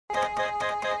Ricky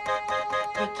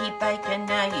Baker,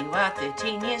 now you are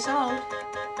 13 years old.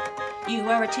 You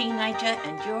are a teenager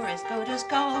and you're as good as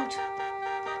gold.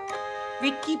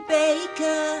 Ricky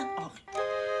Baker,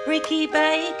 Ricky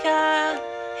Baker,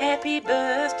 happy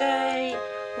birthday.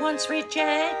 Once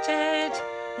rejected,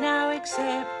 now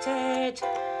accepted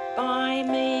by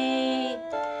me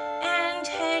and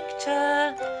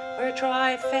Hector. We're a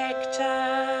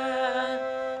trifecta.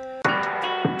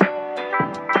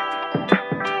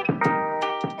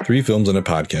 Three Films and a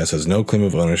Podcast has no claim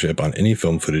of ownership on any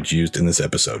film footage used in this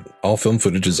episode. All film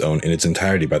footage is owned in its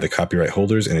entirety by the copyright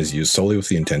holders and is used solely with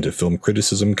the intent of film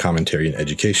criticism, commentary, and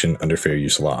education under fair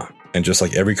use law. And just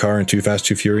like every car in Too Fast,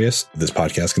 Too Furious, this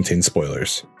podcast contains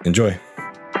spoilers. Enjoy.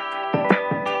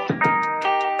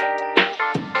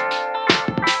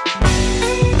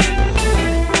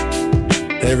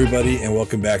 Hey everybody, and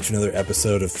welcome back to another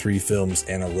episode of Three Films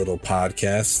and a Little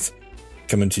Podcast.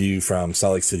 Coming to you from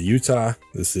Salt Lake City, Utah.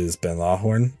 This is Ben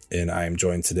Lawhorn, and I am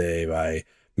joined today by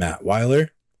Matt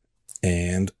Weiler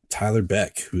and Tyler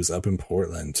Beck, who's up in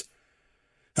Portland.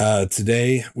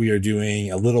 Today, we are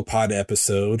doing a little pod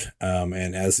episode,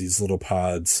 and as these little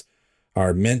pods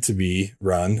are meant to be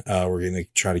run, we're going to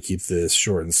try to keep this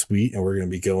short and sweet, and we're going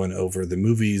to be going over the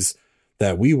movies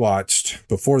that we watched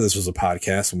before this was a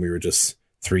podcast, when we were just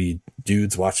three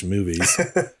dudes watching movies.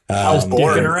 I was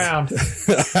boring around.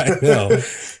 I know.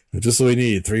 Just what we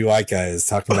need. Three white guys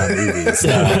talking about movies.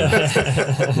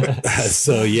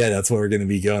 So yeah, that's what we're going to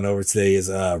be going over today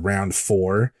is round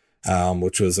 4,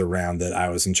 which was a round that I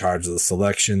was in charge of the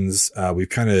selections. We've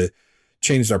kind of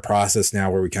changed our process now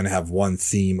where we kind of have one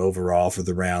theme overall for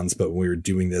the rounds. But when we were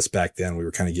doing this back then, we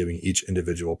were kind of giving each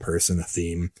individual person a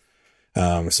theme.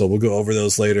 So we'll go over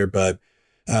those later, but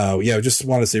I just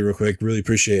want to say real quick, really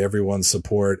appreciate everyone's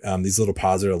support. These little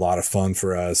pods are a lot of fun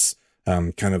for us.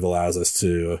 Kind of allows us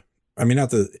to,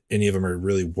 not that any of them are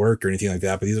really work or anything like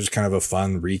that, but these are just kind of a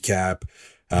fun recap.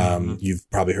 You've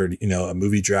probably heard, a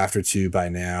movie draft or two by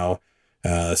now.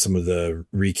 Some of the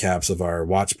recaps of our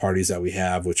watch parties that we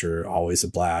have, which are always a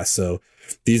blast. So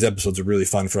these episodes are really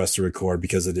fun for us to record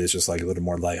because it is just like a little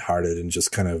more lighthearted and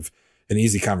just kind of an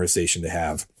easy conversation to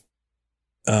have.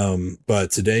 But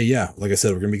today, like I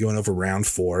said, we're going to be going over round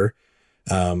 4.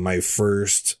 My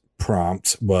first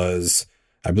prompt was,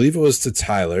 I believe it was to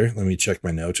Tyler. Let me check my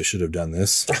notes. I should have done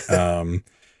this. I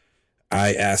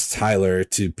asked Tyler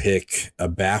to pick a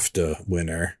BAFTA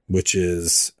winner, which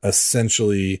is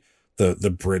essentially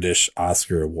the British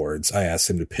Oscar Awards. I asked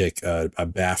him to pick a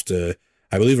BAFTA,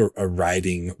 I believe a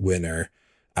writing winner.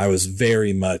 I was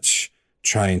very much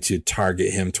trying to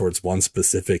target him towards one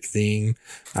specific thing.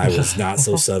 I was not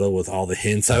so subtle with all the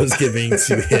hints I was giving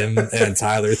to him and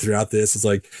Tyler throughout this. It's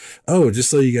like, oh,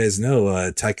 just so you guys know,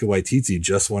 Taika Waititi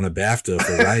just won a BAFTA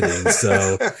for writing.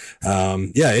 So,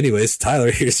 anyways,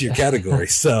 Tyler, here's your category.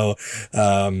 So,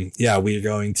 we're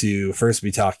going to first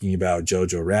be talking about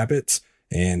Jojo Rabbit,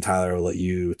 and Tyler will let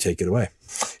you take it away.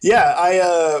 Yeah,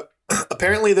 I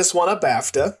apparently this won a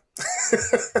BAFTA.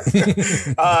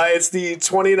 It's the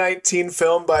 2019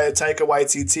 film by Taika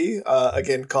Waititi,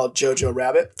 again called Jojo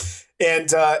Rabbit,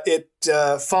 and it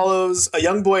follows a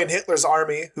young boy in Hitler's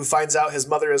army who finds out his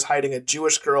mother is hiding a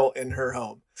Jewish girl in her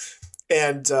home,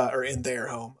 and or in their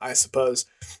home, I suppose.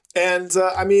 And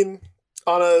on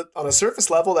a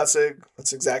surface level, that's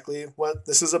exactly what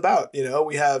this is about.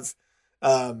 We have,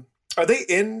 are they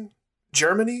in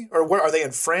Germany or where are they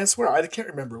in France? I can't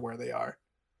remember where they are.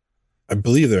 I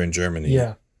believe they're in Germany.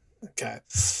 Yeah. Okay.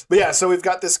 But yeah, so we've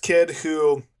got this kid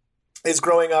who is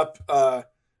growing up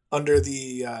under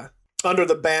the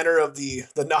banner of the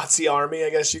Nazi army, I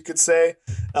guess you could say.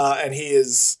 And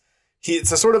it's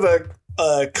a sort of a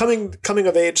coming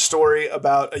of age story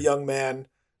about a young man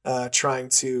trying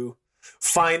to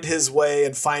find his way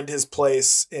and find his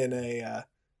place in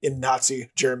Nazi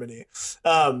Germany.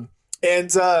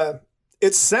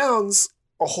 It sounds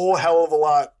a whole hell of a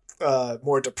lot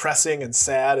more depressing and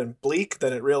sad and bleak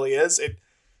than it really is. It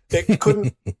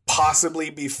couldn't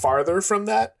possibly be farther from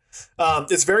that.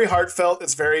 It's very heartfelt.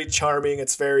 It's very charming.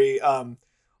 It's very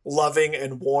loving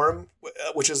and warm,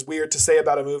 which is weird to say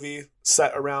about a movie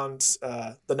set around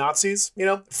the Nazis,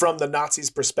 from the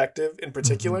Nazis' perspective in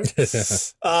particular.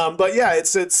 But yeah,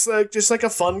 it's just like a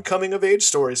fun coming of age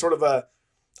story, sort of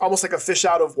almost like a fish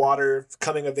out of water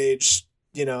coming of age,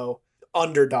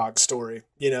 underdog story.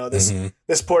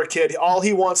 This poor kid, all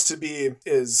he wants to be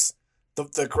is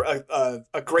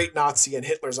a great Nazi in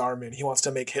Hitler's army, and he wants to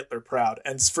make Hitler proud.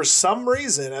 And for some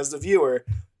reason, as the viewer,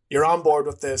 you're on board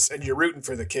with this and you're rooting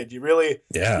for the kid. You really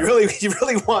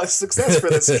want success for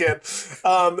this kid.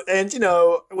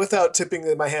 And without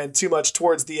tipping my hand too much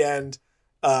towards the end,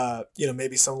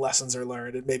 maybe some lessons are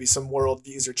learned and maybe some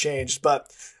worldviews are changed.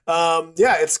 But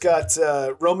yeah, it's got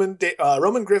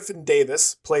Roman Griffin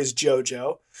Davis plays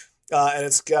JoJo, and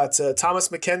it's got Thomas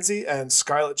McKenzie and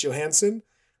Scarlett Johansson.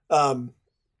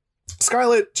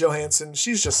 Scarlett Johansson,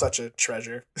 she's just such a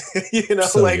treasure.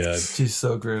 So like good. She's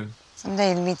so great.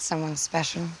 Someday you'll meet someone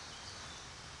special.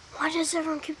 Why does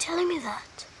everyone keep telling me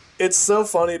that? it's so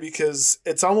funny because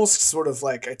it's almost sort of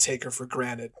like I take her for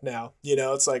granted now.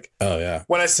 It's like Oh yeah.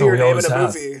 when I see Oh, her we name in always a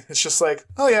have. movie, it's just like,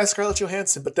 oh yeah, Scarlett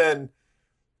Johansson. But then,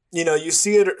 you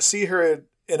see her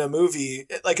in a movie,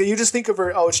 like you just think of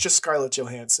her, oh, it's just Scarlett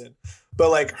Johansson.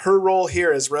 But like her role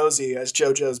here as Rosie, as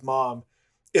JoJo's mom,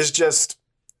 is just,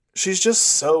 she's just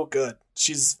so good.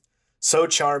 She's so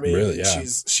charming. Really, yeah.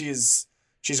 She's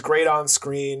great on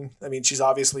screen. I mean, she's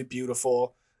obviously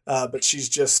beautiful, but she's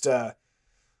just, I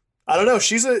don't know.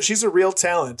 She's a real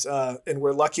talent, and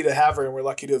we're lucky to have her, and we're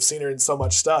lucky to have seen her in so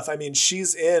much stuff. I mean,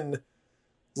 she's in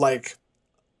like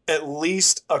at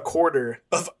least a quarter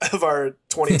of our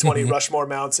 2020 Rushmore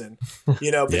Mountain.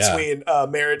 Between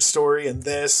Marriage Story and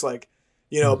this, like,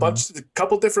 a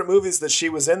couple different movies that she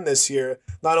was in this year.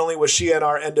 Not only was she in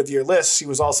our end of year list, she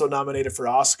was also nominated for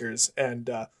Oscars. And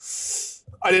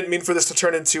I didn't mean for this to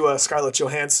turn into a Scarlett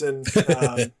Johansson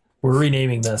We're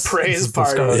renaming this. praise This is the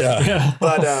party. Scarlet- Yeah.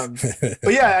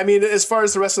 But yeah, I mean, as far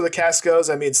as the rest of the cast goes,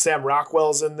 I mean, Sam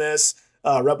Rockwell's in this,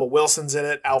 Rebel Wilson's in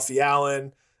it, Alfie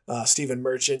Allen, Stephen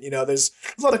Merchant. There's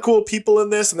a lot of cool people in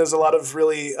this, and there's a lot of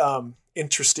really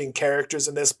interesting characters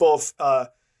in this, both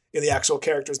in the actual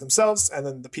characters themselves and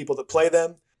then the people that play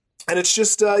them. And it's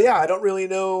just, I don't really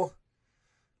know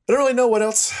what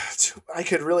else I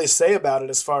could really say about it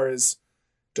as far as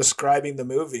describing the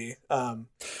movie.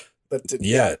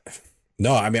 Yeah.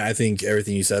 No, I mean, I think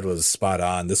everything you said was spot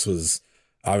on. This was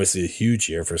obviously a huge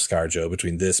year for ScarJo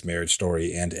between this, Marriage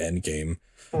Story, and Endgame.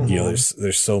 Mhm.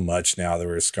 There's so much now that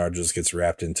where ScarJo just gets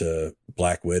wrapped into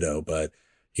Black Widow, but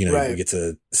Right. we get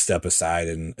to step aside.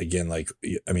 And again, like,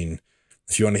 I mean,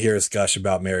 if you want to hear us gush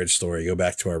about Marriage Story, go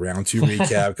back to our round 2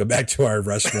 recap, go back to our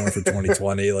Rushmore for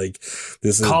 2020 Like Call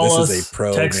this is us, a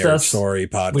pro text Marriage us. Story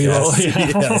podcast. We will, yeah.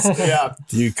 Yes. Yeah.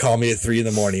 You call me at 3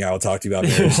 a.m. I will talk to you about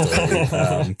Marriage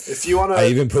Story. If you want I to,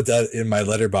 even put that in my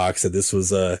letterbox that this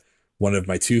was one of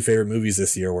my 2 favorite movies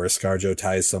this year, where ScarJo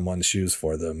ties someone's shoes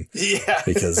for them, yeah.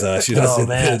 because she does Oh, it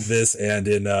man. in this and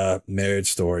in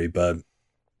Marriage Story. But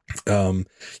I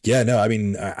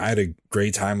mean, I had a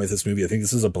great time with this movie. I think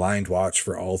this is a blind watch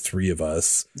for all 3 of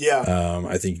us. Yeah.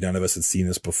 I think none of us had seen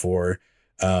this before.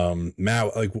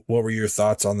 Matt, like, what were your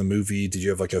thoughts on the movie? Did you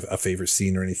have like a favorite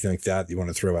scene or anything like that you want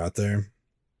to throw out there?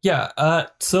 Yeah.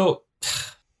 So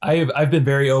I've been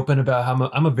very open about how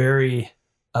I'm a very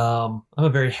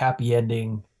happy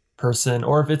ending person,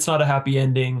 or if it's not a happy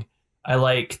ending, I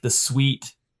like the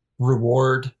sweet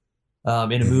reward in a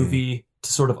Mhm. movie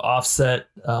to sort of offset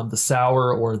the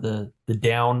sour or the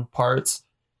down parts.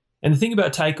 And the thing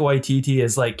about Taika Waititi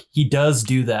is, like, he does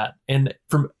do that. And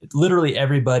from literally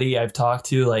everybody I've talked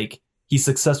to, like, he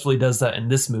successfully does that in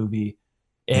this movie.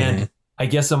 And I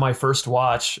guess on my first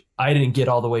watch, I didn't get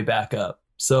all the way back up.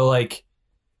 So, like,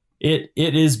 it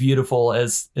is beautiful,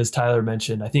 as Tyler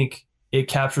mentioned. I think it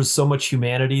captures so much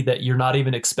humanity that you're not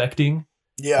even expecting.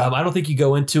 Yeah. I don't think you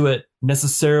go into it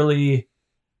necessarily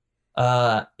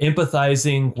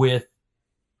empathizing with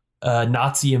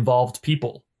Nazi involved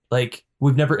people. Like,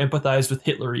 we've never empathized with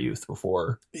Hitler Youth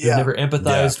before. Yeah. We've never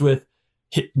empathized with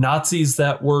Nazis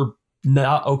that were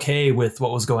not okay with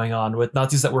what was going on, with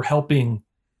Nazis that were helping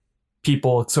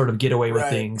people sort of get away with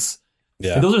Right. things.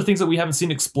 Yeah. And those are things that we haven't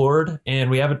seen explored, and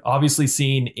we haven't obviously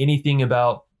seen anything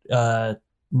about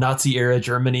Nazi era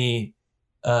Germany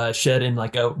shed in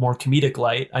like a more comedic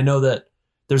light. I know that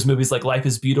there's movies like Life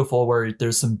is Beautiful where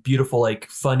there's some beautiful, like,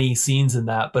 funny scenes in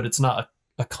that, but it's not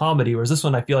a comedy. Whereas this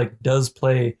one, I feel like, does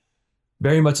play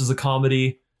very much as a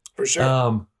comedy. For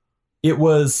sure. It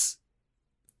was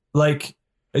like,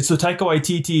 so Taika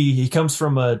Waititi, he comes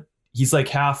from he's like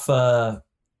half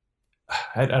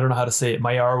I don't know how to say it.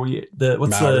 Maori,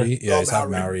 Maori. Yeah, he's half Maori.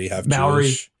 Maori, half Maori.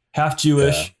 Jewish. half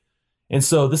Jewish. Yeah. And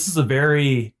so this is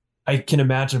I can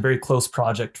imagine, a very close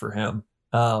project for him.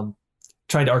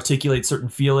 Trying to articulate certain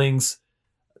feelings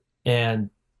and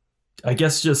I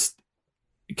guess just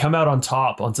come out on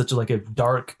top on such a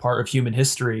dark part of human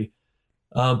history.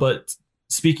 But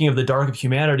speaking of the dark of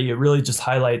humanity, it really just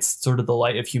highlights sort of the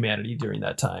light of humanity during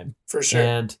that time. For sure.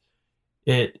 And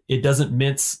it doesn't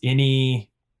mince any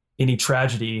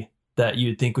tragedy that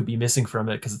you'd think would be missing from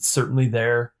it, because it's certainly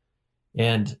there.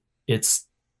 And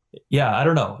I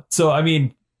don't know. So, I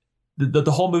mean,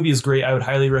 the whole movie is great. I would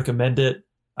highly recommend it.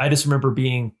 I just remember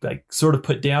being like sort of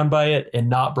put down by it and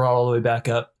not brought all the way back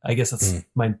up. I guess that's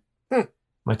my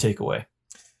takeaway.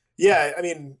 Yeah, I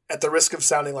mean, at the risk of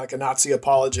sounding like a Nazi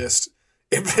apologist,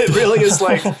 it really is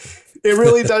like, it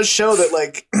really does show that,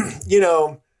 like, you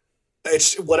know,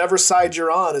 it's whatever side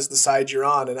you're on is the side you're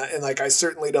on. And like, I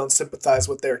certainly don't sympathize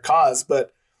with their cause,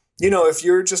 but, you know, if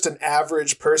you're just an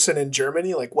average person in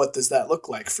Germany, like, what does that look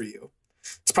like for you?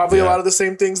 It's probably a lot of the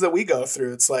same things that we go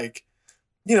through. It's like,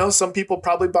 you know, some people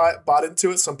probably bought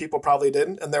into it. Some people probably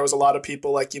didn't. And there was a lot of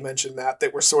people, like you mentioned, Matt,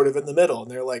 that were sort of in the middle.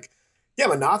 And they're like, yeah,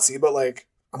 I'm a Nazi, but like,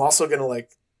 I'm also going to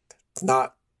like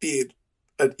not be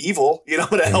an evil, you know,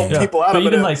 to help people out. But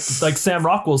even like Sam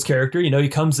Rockwell's character, you know, he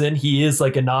comes in, he is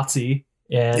like a Nazi,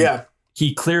 and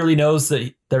he clearly knows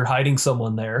that they're hiding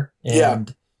someone there,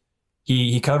 and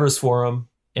he covers for him.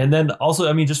 And then also,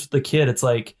 I mean, just with the kid, it's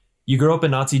like you grow up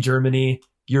in Nazi Germany,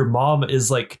 your mom is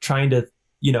like trying to,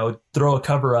 you know, throw a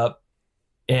cover up,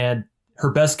 and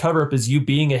her best cover up is you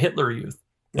being a Hitler Youth.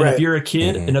 And if you're a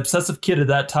kid, an obsessive kid at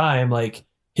that time, like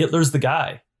Hitler's the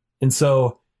guy. And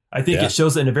so I think it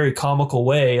shows it in a very comical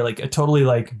way, like a totally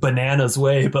like bananas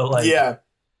way, but like,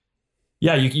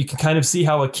 you can kind of see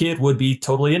how a kid would be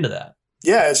totally into that.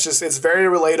 Yeah. It's very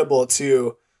relatable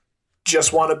to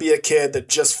just want to be a kid that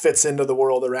just fits into the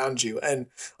world around you. And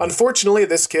unfortunately,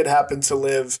 this kid happened to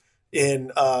live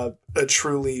in a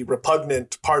truly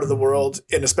repugnant part of the world,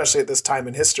 and especially at this time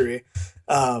in history.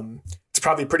 It's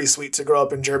probably pretty sweet to grow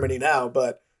up in Germany now,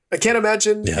 but I can't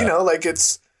imagine, you know, like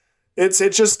it's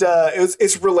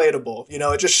relatable, you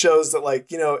know, it just shows that, like,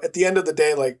 you know, at the end of the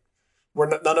day, like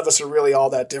none of us are really all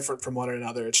that different from one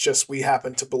another. It's just, we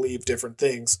happen to believe different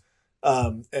things.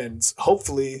 And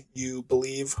hopefully you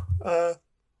believe,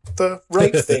 the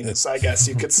right things, I guess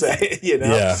you could say, you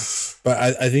know? Yeah.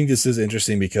 But I think this is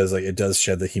interesting because like it does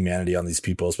shed the humanity on these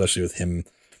people, especially with him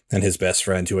and his best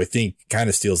friend, who I think kind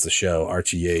of steals the show,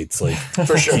 Archie Yates. Like,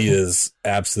 for sure, he is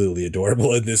absolutely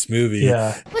adorable in this movie.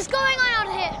 Yeah. What's going on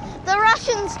out here? The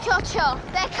Russians, Cho-Cho,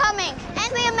 they're coming.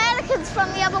 And the Americans from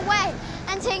the other way.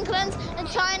 And England, and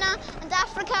China, and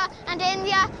Africa, and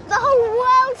India. The whole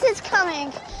world is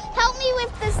coming. Help me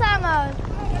with this ammo.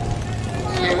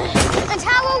 And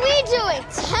how are we doing?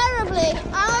 Terribly.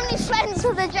 I'm only friends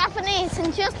with the Japanese,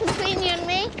 and just between you and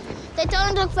me, they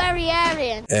don't look very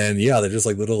Aryan. And yeah, they're just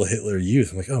like little Hitler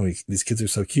Youth. I'm like, oh, these kids are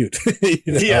so cute. You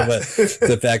know? But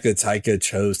the fact that Taika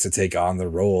chose to take on the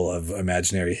role of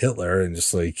imaginary Hitler, and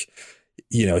just like,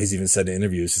 you know, he's even said in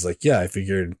interviews, he's like, yeah, I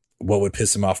figured what would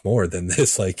piss him off more than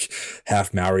this like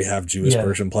half Maori, half Jewish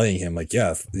person playing him? Like,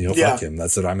 fuck him.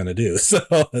 That's what I'm going to do. So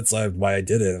that's why I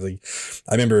did it. Like,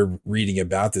 I remember reading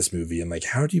about this movie and like,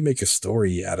 how do you make a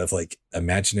story out of like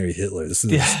imaginary Hitler? This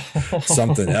is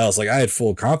something else. Like, I had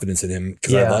full confidence in him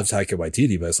because I love Taika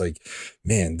Waititi, but it's like,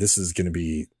 man, this is going to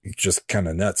be just kind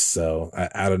of nuts. So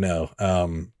I don't know.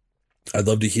 I'd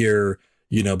love to hear,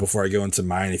 you know, before I go into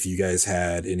mine, if you guys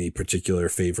had any particular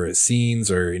favorite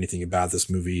scenes or anything about this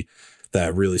movie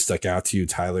that really stuck out to you.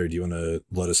 Tyler, do you want to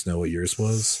let us know what yours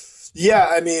was? Yeah,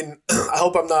 I mean, I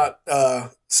hope I'm not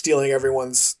stealing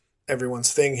everyone's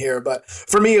thing here, but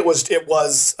for me, it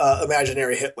was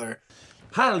imaginary Hitler.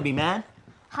 Heil me, man.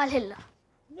 Heil Hitler.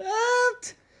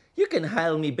 What? You can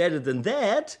heil me better than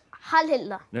that. Heil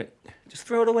Hitler. No, just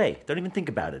throw it away. Don't even think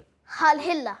about it. Heil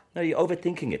Hitler. No, you're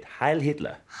overthinking it. Heil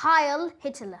Hitler. Heil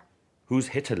Hitler. Who's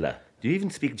Hitler? Do you even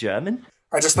speak German?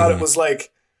 I just thought it was like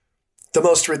the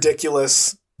most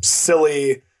ridiculous,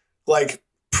 silly, like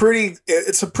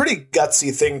it's a pretty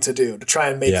gutsy thing to do to try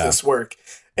and make this work.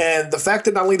 And the fact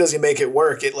that not only does he make it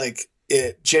work,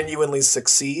 it genuinely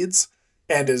succeeds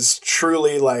and is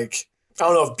truly like, I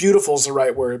don't know if beautiful is the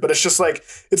right word, but it's just like,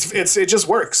 it just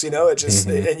works, you know, it just,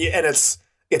 and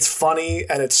it's funny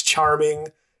and it's charming.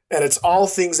 And it's all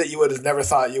things that you would have never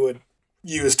thought you would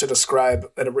use to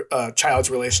describe a child's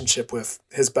relationship with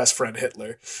his best friend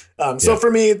Hitler. So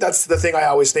for me, that's the thing I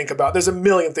always think about. There's a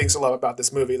million things to love about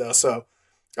this movie, though. So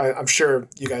I'm sure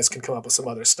you guys can come up with some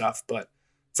other stuff, but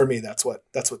for me, that's what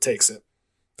takes it.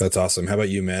 That's awesome. How about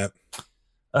you, Matt?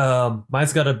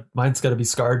 Mine's gotta be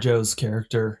ScarJo's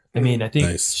character. I mean, I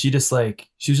think she was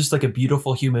just like a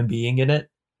beautiful human being in it.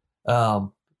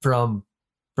 From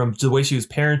the way she was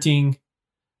parenting.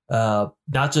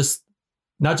 Not just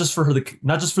for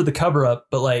the cover up,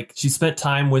 but like she spent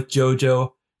time with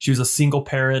Jojo. She was a single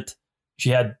parent.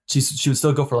 She would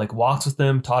still go for like walks with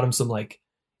him, taught him some like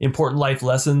important life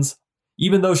lessons,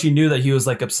 even though she knew that he was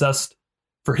like obsessed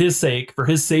for his sake, for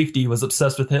his safety, was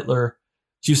obsessed with Hitler.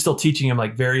 She was still teaching him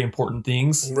like very important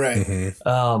things. Right.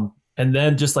 And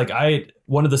then just like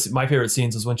one of my favorite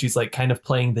scenes is when she's like kind of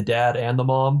playing the dad and the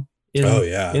mom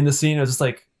in the scene. I was just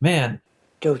like, man,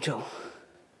 Jojo,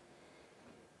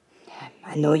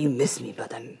 I know you miss me,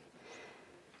 but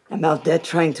I'm out there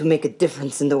trying to make a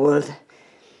difference in the world.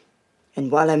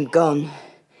 And while I'm gone,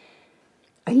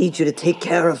 I need you to take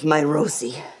care of my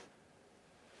Rosie.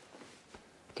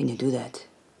 Can you do that?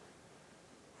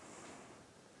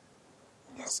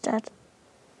 Yes, Dad.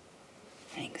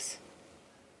 Thanks.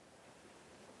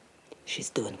 She's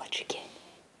doing what she can.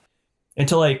 And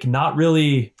to like not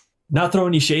throw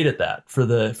any shade at that for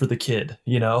the kid,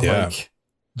 you know, Yeah. like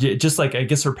just like I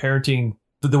guess her parenting,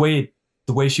 the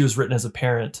way she was written as a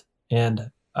parent.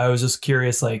 And I was just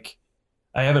curious, like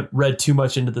I haven't read too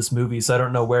much into this movie, so I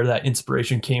don't know where that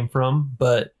inspiration came from,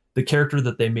 but the character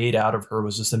that they made out of her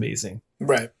was just amazing.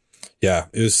 Right. Yeah,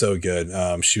 it was so good.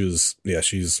 She's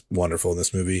wonderful in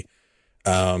this movie.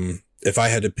 If I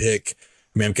had to pick,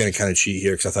 I mean, I'm going to kind of cheat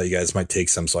here because I thought you guys might take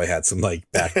some, so I had some like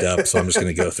backed up. So I'm just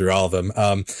going to go through all of them.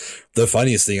 The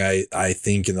funniest thing I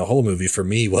think in the whole movie for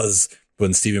me was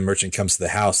when Stephen Merchant comes to the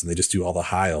house and they just do all the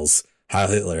Heils. Heil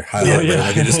Hitler, Heil Hitler. Yeah.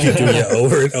 Like they just keep doing it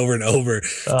over and over and over.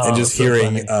 And just so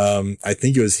hearing, funny. I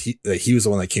think it was he was the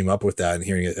one that came up with that, and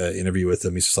hearing an interview with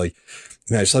him, he's just like,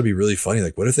 man, I just thought it'd be really funny.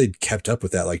 Like, what if they kept up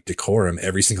with that like decorum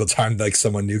every single time like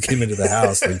someone new came into the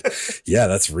house? Like, yeah,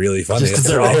 that's really funny. Just 'cause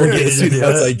That's they're hilarious. obligated to do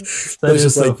It's it. like, That it's is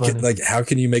just so like, funny. like, how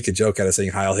can you make a joke out of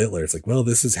saying Heil Hitler? It's like, well,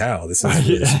 this is how. This is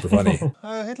really super funny.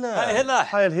 Heil Hitler. Heil Hitler.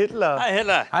 Heil Hitler. Heil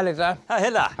Hitler. Heil Hitler. Heil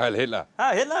Hitler. Heil Hitler.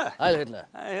 Heil Hitler. Heil Hitler.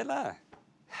 Heil Hitler.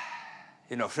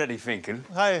 You know Freddie Finkel.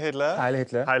 Heil Hitler. Heil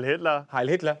Hitler. Heil Hitler. Heil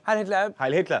Hitler. Heil Hitler.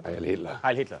 Heil Hitler. Heil Hitler.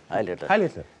 Heil Hitler. Heil Hitler. Heil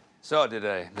Hitler. So, did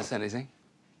I miss anything?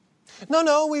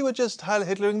 No, we were just Heil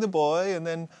Hitlering the boy, and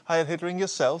then Heil Hitlering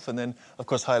yourself, and then, of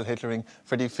course, Heil Hitlering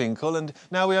Freddie Finkel, and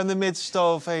now we're in the midst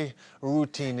of a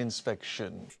routine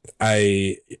inspection.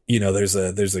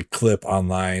 There's a clip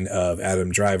online of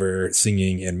Adam Driver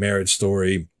singing in Marriage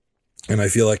Story. And I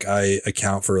feel like I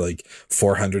account for like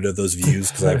 400 of those views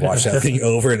because I've watched that thing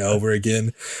over and over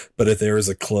again. But if there was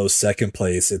a close second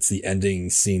place, it's the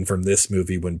ending scene from this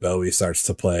movie when Bowie starts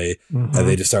to play and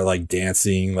they just start like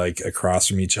dancing like across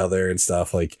from each other and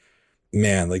stuff. Like,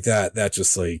 man, like that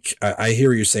just like, I hear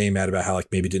what you're saying, Matt, about how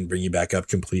like maybe it didn't bring you back up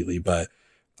completely, but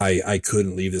I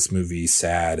couldn't leave this movie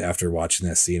sad after watching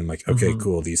that scene. I'm like, okay,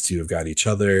 cool. These two have got each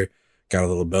other, got a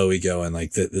little Bowie going.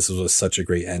 Like this was such a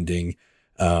great ending.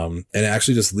 And it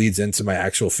actually just leads into my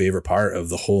actual favorite part of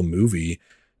the whole movie.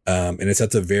 And it's at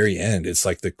the very end. It's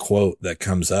like the quote that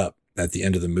comes up at the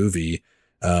end of the movie.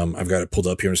 I've got it pulled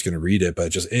up here. I'm just going to read it,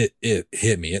 but it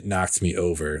hit me. It knocked me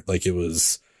over. Like it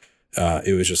was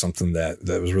just something that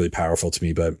was really powerful to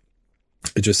me, but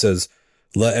it just says,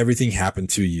 let everything happen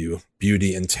to you.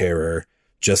 Beauty and terror.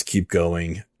 Just keep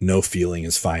going. No feeling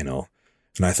is final.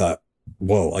 And I thought,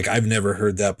 whoa, like I've never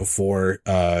heard that before.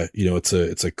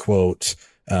 It's a quote,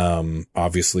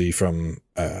 obviously from,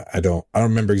 I don't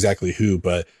remember exactly who,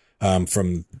 but,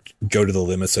 from Go to the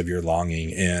Limits of Your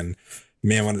Longing. And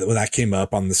man, when that came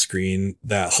up on the screen,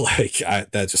 that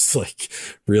that just like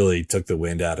really took the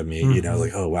wind out of me, you know,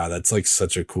 like, oh wow, that's like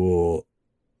such a cool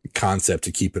concept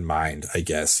to keep in mind, I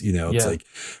guess. It's like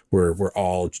we're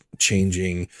all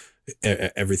changing.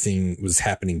 Everything was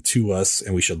happening to us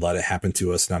and we should let it happen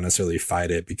to us, not necessarily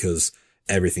fight it because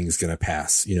everything's going to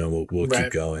pass. We'll Right.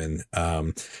 keep going.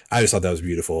 I just thought that was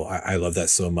beautiful. I love that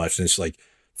so much. And it's like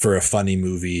for a funny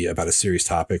movie about a serious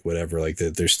topic, whatever, like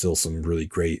there's still some really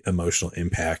great emotional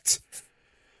impact.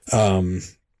 But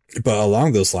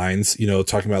along those lines,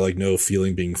 talking about like no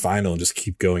feeling being final and just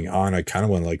keep going on. I kind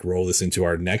of want to like roll this into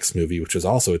our next movie, which is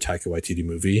also a Taika Waititi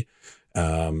movie.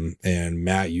 And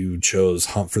Matt, you chose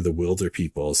Hunt for the Wilder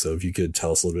People. So if you could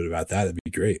tell us a little bit about that, that'd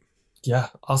be great. Yeah,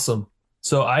 awesome.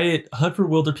 So Hunt for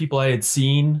Wilder People, I had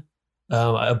seen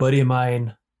a buddy of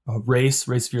mine, Race,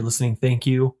 if you're listening, thank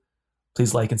you.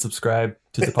 Please like and subscribe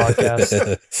to the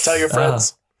podcast. Tell your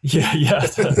friends. Yeah.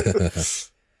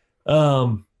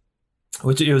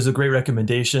 Which it was a great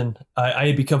recommendation. I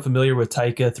had become familiar with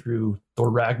Taika through Thor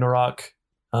Ragnarok.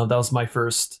 That was my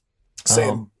first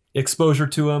exposure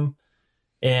to him.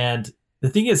 And the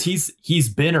thing is, he's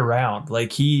been around.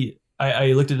 Like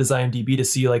I looked at his IMDb to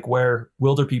see like where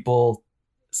Wilder People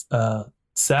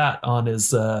sat on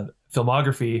his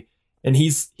filmography, and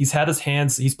he's had his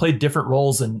hands. He's played different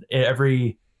roles in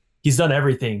he's done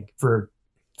everything for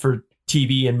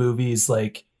TV and movies.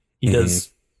 Like he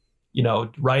does,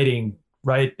 writing,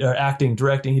 acting,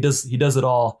 directing. He does it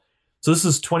all. So this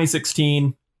is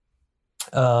 2016,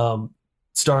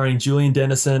 starring Julian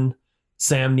Dennison,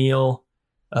 Sam Neill.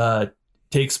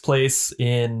 Takes place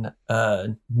in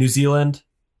New Zealand.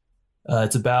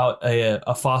 It's about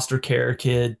a foster care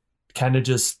kid kind of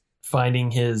just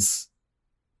finding his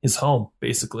home,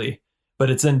 basically. But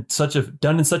it's done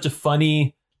in such a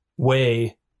funny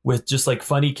way with just like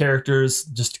funny characters,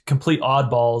 just complete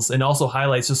oddballs, and also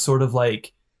highlights just sort of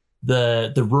like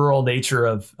the rural nature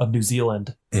of New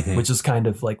Zealand, which is kind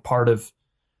of like part of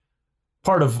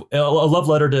a love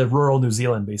letter to rural New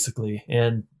Zealand, basically.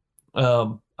 And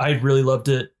I really loved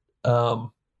it. I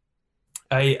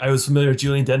was familiar with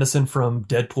Julian Dennison from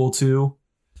Deadpool 2,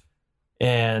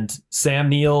 and Sam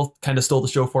Neill kind of stole the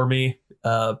show for me.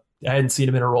 I hadn't seen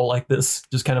him in a role like this,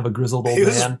 just kind of a grizzled old He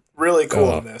was man. really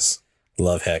cool in this.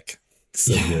 Love Heck.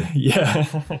 So good. Yeah.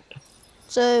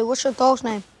 So, what's your dog's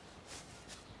name?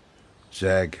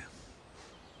 Jag.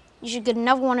 You should get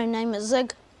another one and name it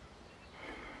Zig.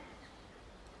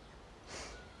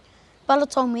 Bella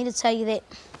told me to tell you that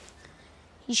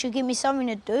you should give me something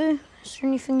to do. Is there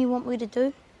anything you want me to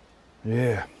do?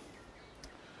 Yeah.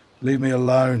 Leave me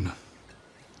alone.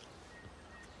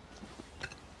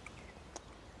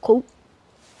 Cool.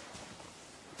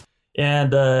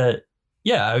 And it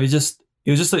was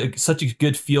just like such a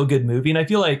good feel good movie. And I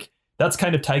feel like that's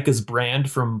kind of Taika's brand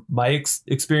from my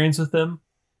experience with him.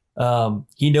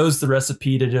 He knows the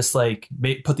recipe to just like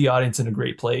put the audience in a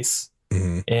great place.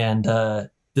 And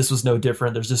this was no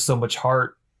different. There's just so much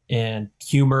heart and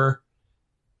humor.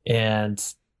 And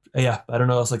yeah, I don't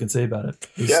know what else I can say about it.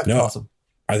 It's awesome.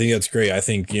 I think that's great. I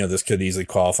think, this could easily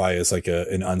qualify as like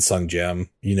an unsung gem.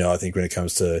 I think when it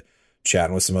comes to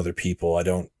chatting with some other people,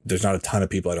 there's not a ton of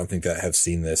people I don't think that have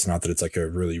seen this. Not that it's like a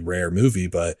really rare movie,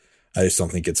 but I just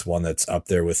don't think it's one that's up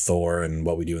there with Thor and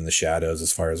What We Do in the Shadows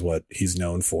as far as what he's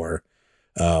known for.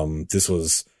 This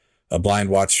was a blind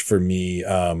watch for me.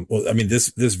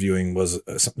 This viewing was,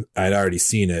 I'd already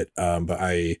seen it, but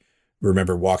I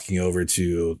remember walking over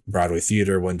to Broadway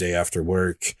Theater one day after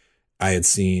work. I had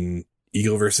seen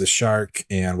Eagle versus Shark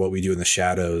and What We Do in the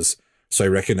Shadows. So I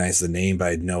recognized the name, but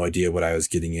I had no idea what I was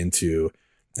getting into.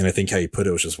 And I think how you put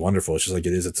it was just wonderful. It's just like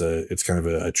it is. It's kind of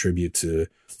a tribute to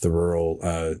the rural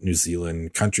New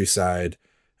Zealand countryside.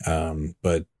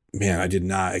 But man, I did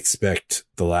not expect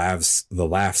the laughs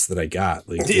that I got.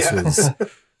 Like this was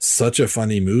such a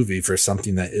funny movie for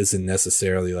something that isn't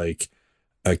necessarily like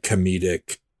a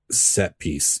comedic set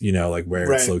piece, like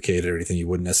where it's located or anything. You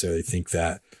wouldn't necessarily think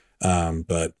that.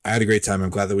 But I had a great time. I'm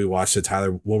glad that we watched it.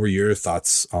 Tyler, what were your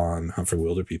thoughts on Hunt for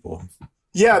Wilderpeople?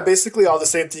 Yeah, basically all the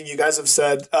same thing you guys have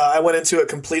said. I went into it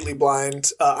completely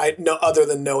blind. I know, other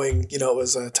than knowing, it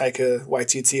was a Taika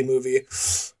Waititi movie.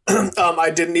 I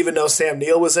didn't even know Sam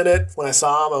Neill was in it. When I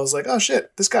saw him, I was like, oh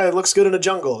shit, this guy looks good in a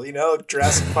jungle,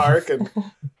 Jurassic Park and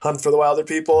Hunt for the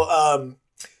Wilderpeople.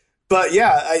 But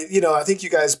yeah, I think you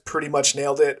guys pretty much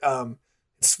nailed it.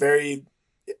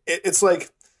 It's like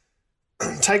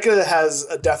Taika has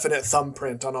a definite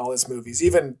thumbprint on all his movies,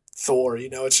 even Thor,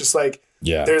 it's just like,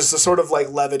 there's a sort of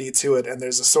like levity to it. And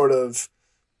there's a sort of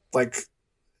like,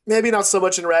 maybe not so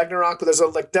much in Ragnarok, but there's a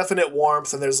like definite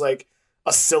warmth and there's like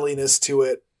a silliness to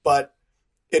it, but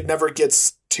it never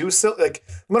gets too silly. Like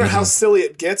no matter how silly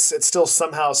it gets, it still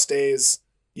somehow stays,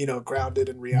 grounded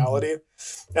in reality.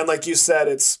 And like you said,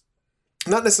 it's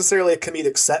not necessarily a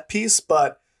comedic set piece,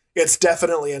 but it's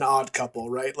definitely an odd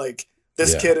couple, right? Like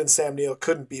this kid and Sam Neill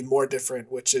couldn't be more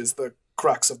different, which is the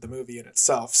crux of the movie in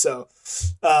itself. So,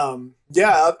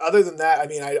 other than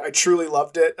that, I truly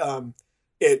loved it.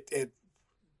 It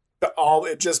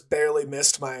just barely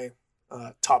missed my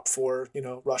top 4,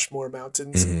 Rushmore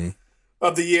Mountains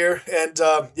of the year. And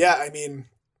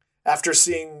after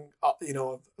seeing,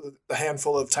 a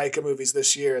handful of Taika movies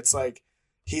this year, it's like,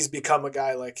 he's become a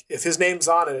guy, like if his name's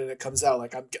on it and it comes out,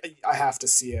 like I have to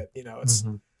see it, it's,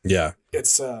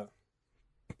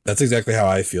 that's exactly how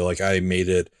I feel. Like I made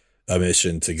it a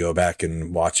mission to go back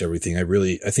and watch everything.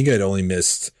 I think I'd only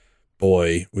missed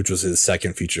Boy, which was his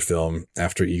second feature film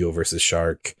after Eagle versus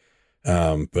Shark.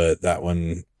 But that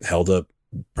one held up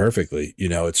perfectly.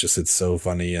 It's so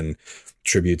funny and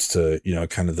tributes to,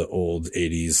 kind of the old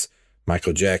 80s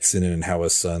Michael Jackson and how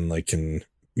his son like can,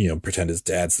 pretend his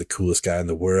dad's the coolest guy in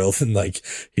the world. And like,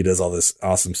 he does all this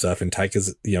awesome stuff. And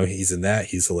Taika's, he's in that.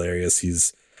 He's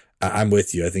hilarious. I'm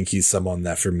with you. I think he's someone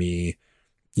that for me,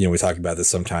 we talk about this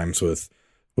sometimes with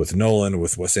Nolan,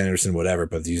 with Wes Anderson, whatever,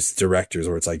 but these directors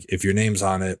where it's like, if your name's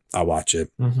on it, I'll watch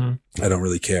it. I don't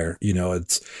really care.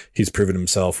 He's proven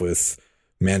himself with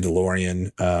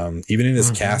Mandalorian, even in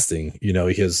his casting, he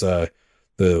has,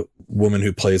 the woman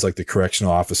who plays like the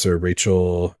correctional officer,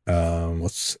 Rachel,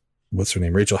 what's her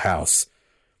name? Rachel House.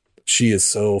 She is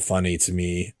so funny to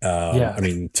me.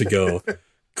 To go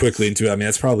quickly into it. I mean,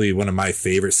 that's probably one of my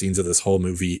favorite scenes of this whole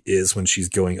movie is when she's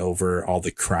going over all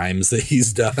the crimes that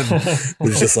he's done.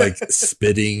 It's just like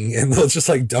spitting and they'll just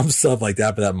like dumb stuff like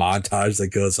that. But that montage that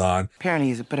goes on. Apparently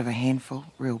he's a bit of a handful,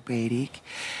 real bad egg.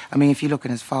 I mean, if you look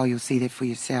in his file, you'll see that for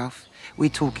yourself. We're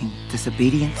talking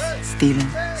disobedience, stealing,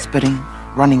 spitting,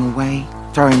 running away,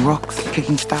 throwing rocks,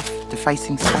 kicking stuff,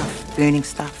 defacing stuff, burning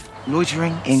stuff,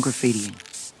 loitering, and graffitiing.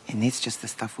 And that's just the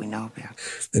stuff we know about.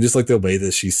 And just like the way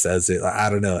that she says it, I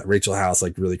don't know. Rachel House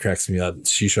like really cracks me up.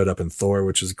 She showed up in Thor,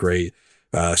 which is great.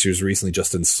 She was recently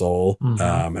just in Soul.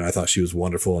 And I thought she was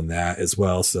wonderful in that as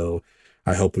well. So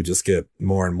I hope we just get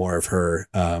more and more of her.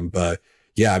 But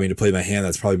yeah, I mean, to play my hand,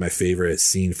 that's probably my favorite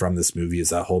scene from this movie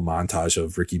is that whole montage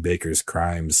of Ricky Baker's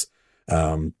crimes.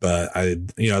 But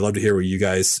I'd love to hear what you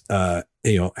guys, have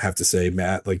to say.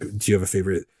 Matt, like, do you have a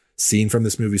favorite scene from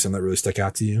this movie? Something that really stuck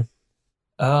out to you?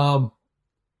 So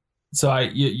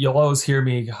you'll always hear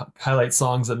me highlight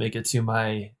songs that make it to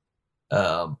my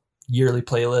yearly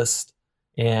playlist.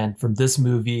 And from this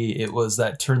movie, it was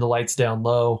that Turn the Lights Down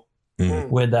Low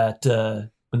when that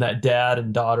dad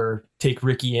and daughter take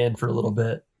Ricky in for a little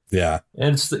bit. Yeah.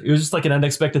 And it was just like an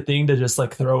unexpected thing to just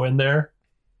like throw in there.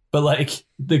 But like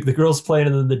the girl's playing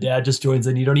and then the dad just joins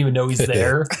in. You don't even know he's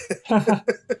there.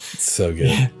 So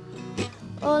good.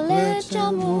 Oh, let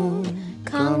your moon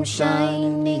come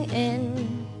shining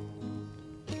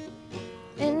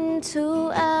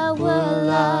into our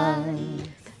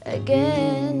life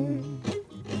again.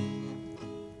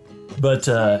 But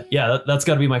that's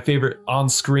got to be my favorite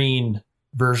on-screen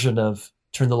version of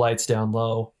Turn the Lights Down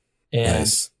Low. And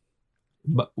nice.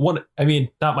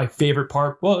 Not my favorite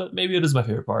part. Well, maybe it is my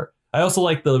favorite part. I also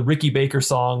like the Ricky Baker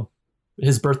song,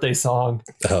 his birthday song.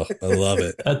 Oh, I love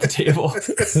it. At the table.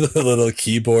 The little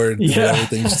keyboard and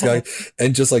everything.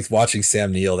 And just like watching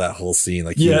Sam Neill, that whole scene,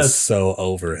 like he was so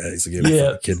over it. He's like,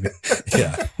 "You're kidding me."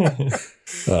 Yeah.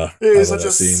 He's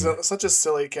such a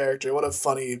silly character. What a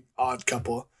funny, odd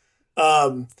couple.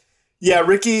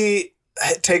 Ricky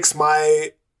takes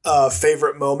my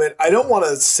favorite moment. I don't want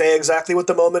to say exactly what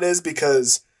the moment is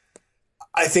because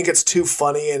I think it's too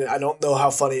funny and I don't know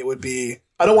how funny it would be.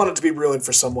 I don't want it to be ruined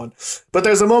for someone. But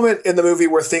there's a moment in the movie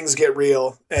where things get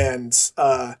real and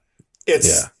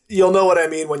you'll know what I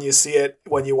mean when you see it,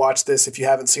 when you watch this, if you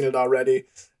haven't seen it already.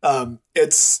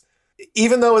 It's,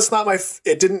 even though it's not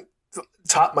it didn't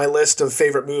top my list of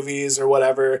favorite movies or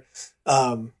whatever,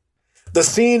 the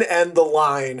scene and the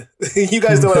line, you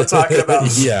guys know what I'm talking about.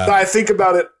 Yeah. I think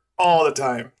about it all the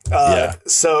time.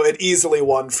 So it easily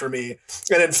won for me.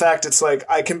 And in fact, it's like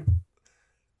I can,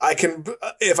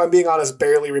 if I'm being honest,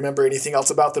 barely remember anything else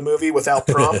about the movie without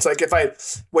prompt. Like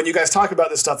when you guys talk about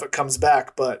this stuff, it comes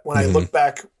back. But when I look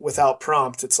back without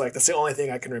prompt, it's like, that's the only thing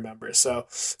I can remember. So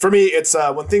for me, it's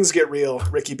when things get real,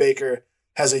 Ricky Baker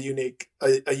has a unique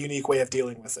way of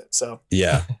dealing with it. So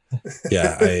that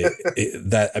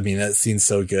scene's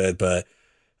so good. But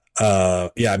I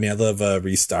love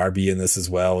Reese Darby in this as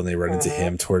well when they run into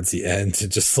him towards the end, to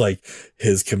just like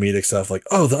his comedic stuff, like,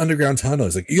 oh, the underground tunnel.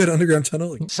 He's like, you got an underground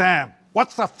tunnel? Like, Sam,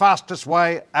 what's the fastest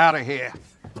way out of here?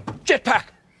 Jetpack.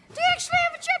 Do you actually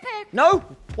have a jetpack? No.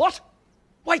 What?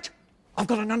 Wait, I've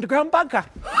got an underground bunker.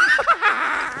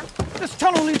 This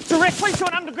tunnel leads directly to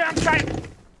an underground cave.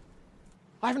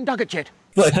 I haven't dug it yet.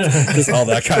 Like just all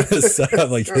that kind of stuff.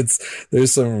 Like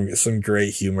there's some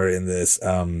great humor in this.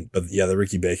 But yeah, the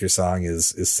Ricky Baker song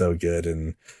is so good.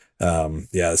 And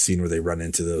the scene where they run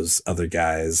into those other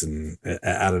guys, and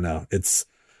I don't know.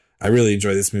 I really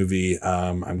enjoy this movie.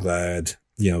 I'm glad,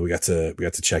 we got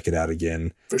to check it out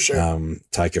again. For sure.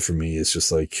 Taika for me is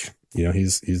just like,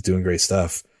 he's doing great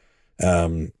stuff.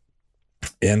 And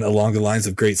along the lines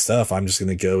of great stuff, I'm just going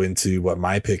to go into what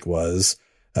my pick was.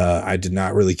 I did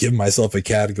not really give myself a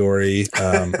category.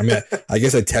 I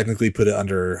guess I technically put it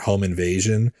under home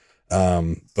invasion.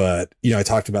 But I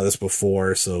talked about this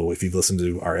before. So if you've listened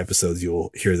to our episodes,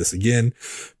 you'll hear this again.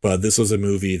 But this was a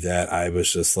movie that I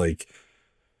was just like,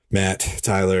 Matt,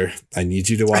 Tyler, I need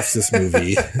you to watch this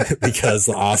movie because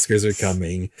the Oscars are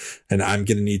coming and I'm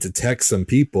going to need to text some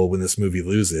people when this movie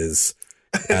loses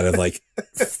out of like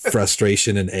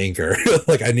frustration and anger.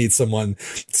 Like I need someone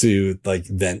to like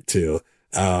vent to.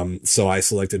 So I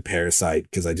selected Parasite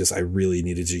because I really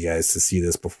needed you guys to see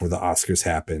this before the Oscars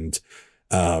happened.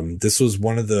 This was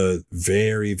one of the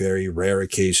very, very rare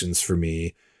occasions for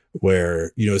me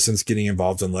where, since getting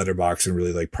involved in Letterboxd and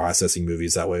really like processing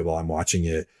movies that way while I'm watching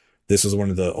it, this was one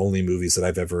of the only movies that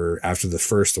I've ever, after the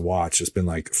first watch, just been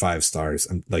like 5 stars.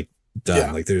 I'm like done.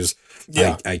 Yeah. Like there's,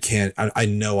 I can't, I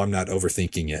know I'm not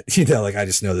overthinking it. Like I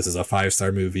just know this is a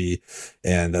 5-star movie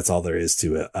and that's all there is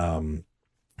to it.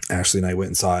 Ashley and I went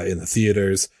and saw it in the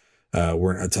theaters.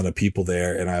 weren't a ton of people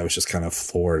there. And I was just kind of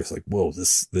floored. It's like, whoa,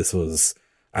 this was,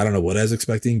 I don't know what I was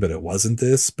expecting, but it wasn't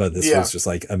this, but this was just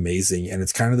like amazing. And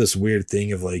it's kind of this weird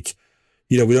thing of like,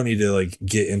 we don't need to like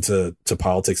get into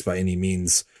politics by any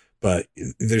means, but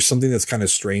there's something that's kind of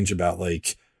strange about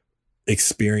like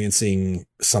experiencing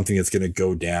something that's going to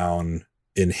go down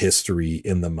in history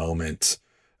in the moment.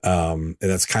 And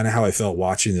that's kind of how I felt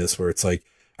watching this, where it's like,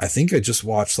 I think I just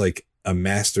watched like a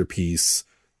masterpiece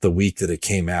the week that it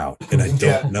came out. And I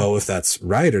don't know if that's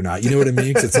right or not. You know what I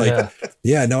mean? 'Cause it's like,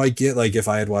 I get like, if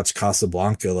I had watched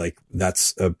Casablanca, like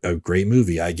that's a great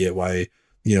movie. I get why,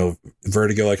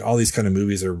 Vertigo, like all these kind of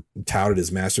movies are touted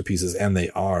as masterpieces, and they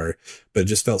are, but it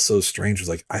just felt so strange. It was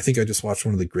like, I think I just watched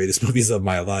one of the greatest movies of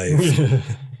my life.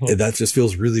 And that just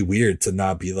feels really weird to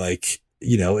not be like,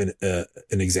 an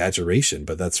exaggeration,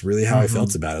 but that's really how I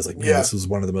felt about it. I was like, man, this was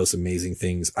one of the most amazing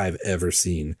things I've ever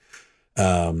seen.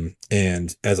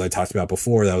 And as I talked about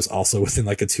before, that was also within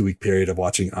like a 2-week period of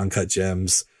watching Uncut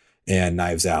Gems and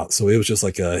Knives Out. So it was just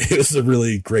like it was a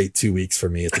really great 2 weeks for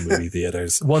me at the movie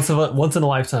theaters. Once in a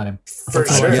lifetime. For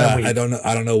sure. Yeah, I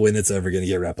don't know when it's ever going to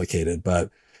get replicated, but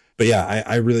yeah,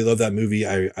 I really love that movie.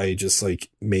 I just like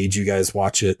made you guys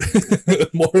watch it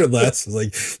more or less.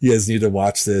 Like, you guys need to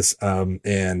watch this.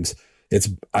 And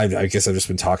I guess I've just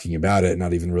been talking about it,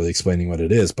 not even really explaining what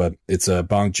it is, but it's a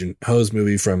Bong Joon-ho's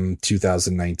movie from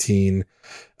 2019.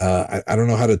 I don't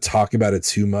know how to talk about it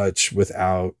too much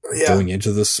without going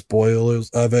into the spoilers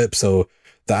of it. So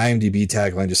the IMDb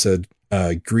tagline just said,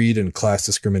 greed and class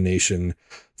discrimination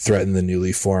threaten the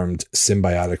newly formed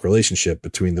symbiotic relationship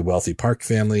between the wealthy Park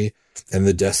family and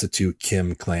the destitute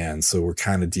Kim clan. So we're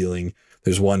kind of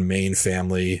there's one main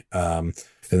family, and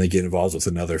they get involved with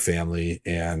another family,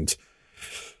 and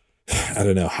I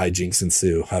don't know, hijinks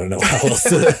ensue. I don't know how else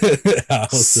to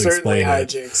explain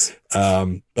hijinks.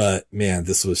 It. But man,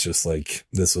 this was just like,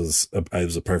 it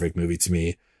was a perfect movie to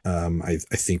me. I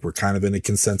think we're kind of in a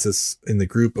consensus in the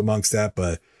group amongst that,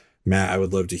 but Matt, I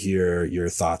would love to hear your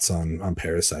thoughts on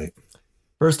Parasite.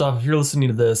 First off, if you're listening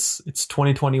to this, it's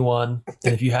 2021.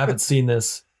 And if you haven't seen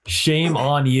this, shame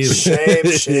on you.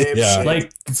 Shame.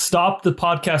 Like, stop the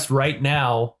podcast right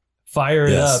now, fire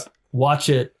it up, watch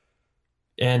it,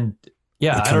 and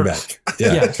come back.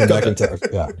 Come back and talk.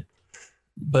 Yeah.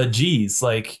 But geez,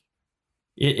 like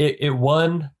it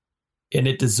won, and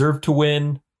it deserved to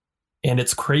win, and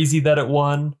it's crazy that it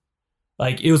won.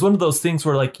 Like, it was one of those things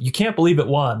where like you can't believe it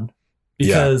won,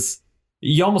 because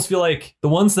you almost feel like the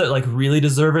ones that like really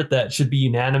deserve it, that should be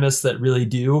unanimous, that really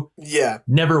do,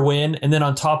 never win. And then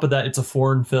on top of that, it's a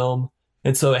foreign film,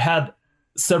 and so it had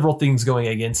several things going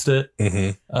against it.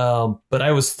 But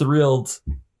I was thrilled.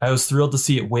 To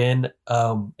see it win.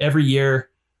 Every year,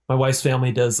 my wife's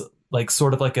family does like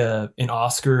sort of like an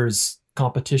Oscars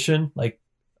competition, like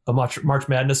a March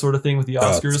Madness sort of thing with the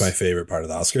Oscars. It's my favorite part of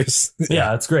the Oscars.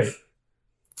 Yeah, it's great.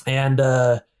 And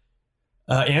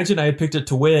Angie and I had picked it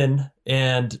to win,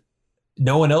 and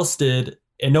no one else did,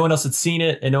 and no one else had seen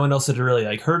it, and no one else had really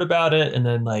like heard about it. And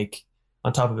then like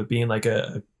on top of it being like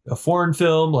a foreign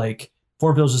film, like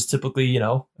foreign films just typically,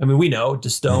 we know,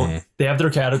 just don't. They have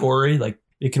their category, like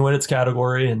it can win its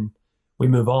category, and we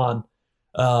move on.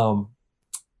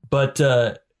 But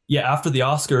after the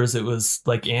Oscars, it was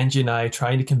like Angie and I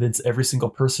trying to convince every single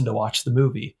person to watch the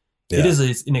movie. It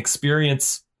is an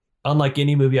experience unlike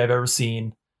any movie I've ever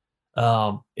seen.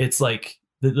 It's like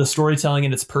the storytelling,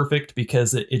 and it's perfect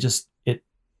because it just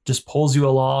pulls you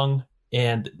along,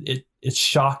 and it's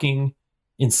shocking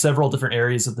in several different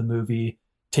areas of the movie,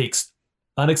 takes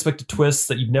unexpected twists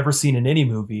that you've never seen in any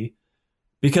movie.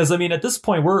 Because at this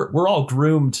point we're all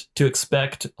groomed to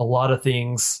expect a lot of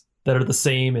things that are the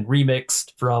same and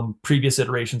remixed from previous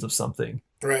iterations of something.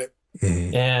 Right.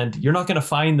 And you're not going to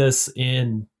find this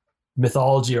in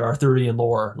mythology or Arthurian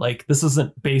lore. Like, this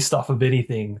isn't based off of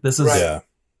anything. This is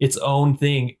its own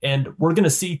thing. And we're going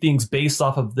to see things based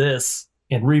off of this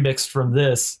and remixed from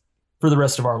this for the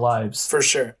rest of our lives. For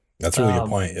sure. That's a really good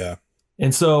point. Yeah.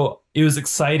 And so it was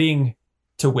exciting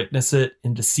to witness it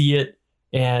and to see it.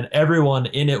 And everyone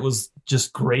in it was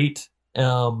just great. I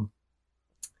don't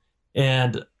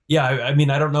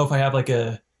know if I have like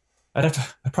I'd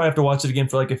probably have to watch it again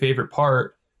for like a favorite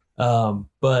part.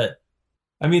 But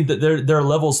there are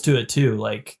levels to it too.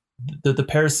 Like the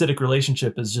parasitic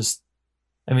relationship is just,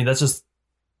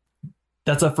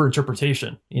 that's up for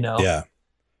interpretation, Yeah.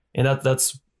 And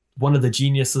that's one of the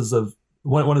geniuses of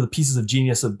one of the pieces of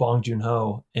genius of Bong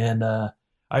Joon-ho. And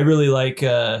I really like,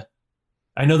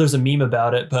 I know there's a meme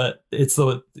about it, but it's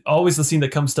always the scene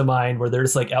that comes to mind where they're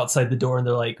just like outside the door and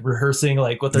they're like rehearsing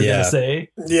like what they're going to say.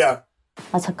 Yeah.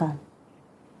 아, 잠깐.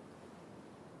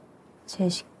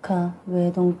 제시카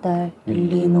외동딸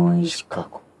일리노이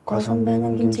시카고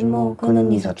과선배는 김치모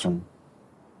그는 이사촌.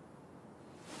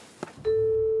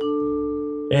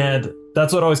 And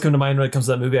that's what always comes to mind when it comes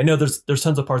to that movie. I know there's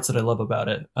tons of parts that I love about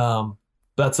it.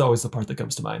 That's always the part that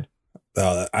comes to mind.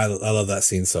 Oh, I love that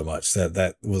scene so much.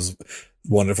 That was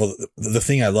wonderful. The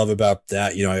thing I love about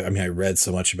that, you know, I mean, I read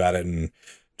so much about it and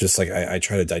just like I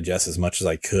try to digest as much as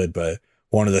I could. But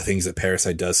one of the things that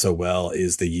Parasite does so well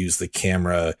is they use the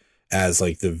camera as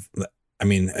like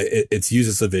it's used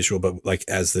as a visual, but like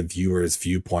as the viewer's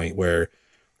viewpoint, where,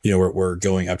 you know, we're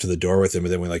going up to the door with them,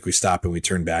 and then we stop and we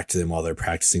turn back to them while they're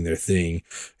practicing their thing,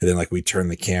 and then like we turn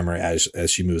the camera as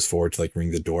she moves forward to like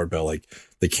ring the doorbell. Like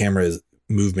the camera's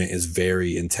movement is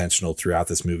very intentional throughout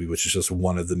this movie, which is just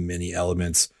one of the many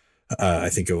elements I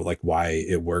think of like why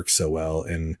it works so well.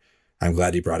 And I'm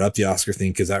glad he brought up the Oscar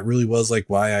thing, because that really was like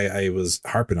why I was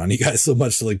harping on you guys so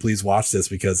much to like please watch this,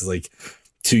 because like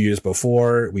 2 years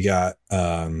before we got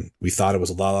we thought it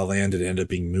was La La Land, it ended up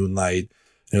being Moonlight,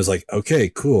 and it was like, okay,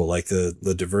 cool, like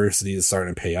the diversity is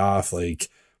starting to pay off, like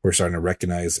we're starting to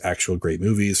recognize actual great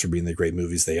movies for being the great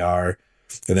movies they are.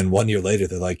 And then 1 year later,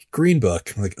 they're like, Green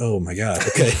Book. I'm like, oh my God.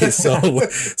 Okay. So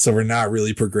we're not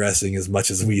really progressing as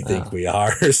much as we think we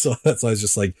are. So that's why I was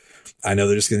just like, I know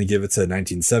they're just going to give it to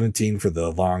 1917 for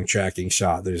the long tracking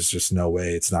shot. There's just no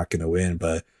way it's not going to win.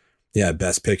 But yeah,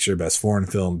 best picture, best foreign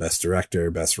film, best director,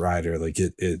 best writer, like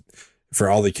it for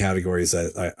all the categories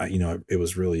that I you know, it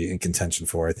was really in contention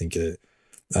for. I think it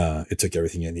took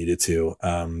everything it needed to.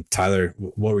 Tyler,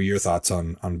 what were your thoughts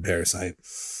on Parasite?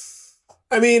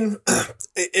 I mean,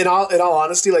 in all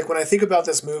honesty, like when I think about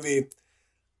this movie,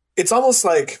 it's almost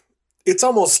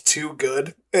too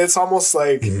good. It's almost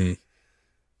like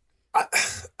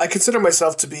I consider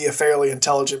myself to be a fairly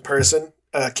intelligent person,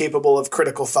 capable of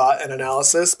critical thought and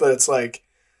analysis, but it's like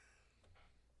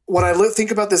when I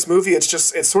think about this movie, it's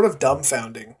sort of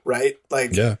dumbfounding, right?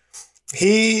 Like, yeah,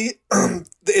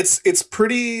 it's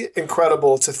pretty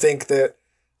incredible to think that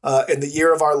in the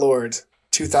year of our Lord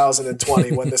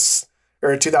 2020, when this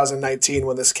or 2019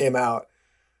 when this came out,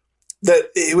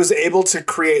 that it was able to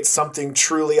create something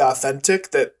truly authentic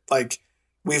that like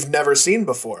we've never seen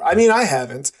before. I mean, I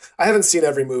haven't seen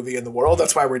every movie in the world.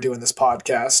 That's why we're doing this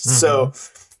podcast. Mm-hmm. So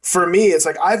for me, it's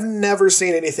like, I've never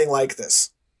seen anything like this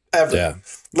ever. Yeah.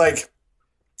 Like,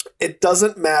 it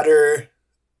doesn't matter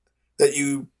that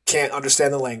you can't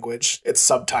understand the language. It's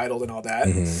subtitled and all that.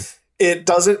 Mm-hmm. It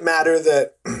doesn't matter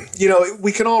that, you know,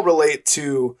 we can all relate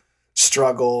to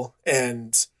struggle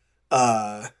and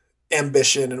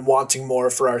ambition and wanting more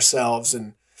for ourselves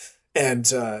and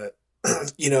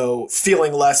you know,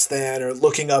 feeling less than, or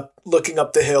looking up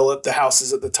the hill at the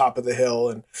houses at the top of the hill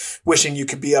and wishing you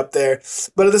could be up there.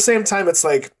 But at the same time, it's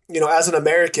like, you know, as an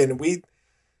American, we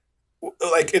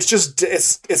like,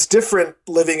 it's different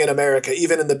living in America,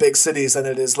 even in the big cities, than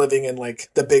it is living in like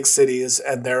the big cities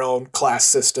and their own class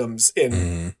systems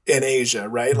in Asia,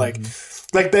 right? Mm-hmm.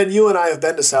 Like Ben, you and I have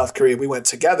been to South Korea. We went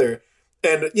together,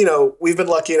 and you know, we've been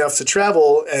lucky enough to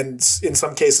travel and in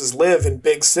some cases live in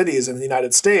big cities in the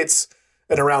United States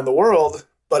and around the world.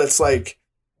 But it's like,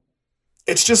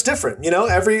 it's just different, you know.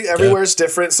 Everywhere's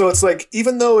different. So it's like,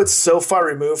 even though it's so far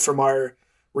removed from our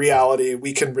reality,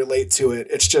 we can relate to it.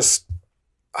 It's just,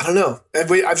 I don't know.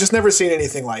 I've just never seen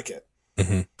anything like it.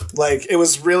 Mm-hmm. Like it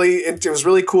was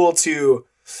really cool to.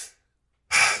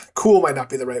 Cool might not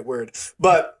be the right word,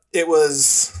 but it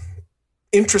was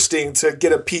interesting to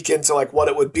get a peek into like what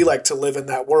it would be like to live in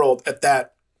that world at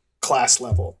that class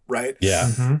level, right? Yeah.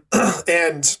 Mm-hmm.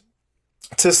 And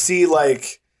to see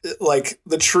like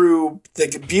the true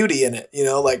beauty in it, you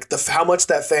know, like how much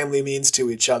that family means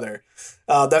to each other.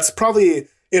 That's probably,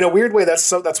 in a weird way,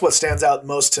 that's what stands out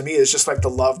most to me, is just like the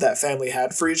love that family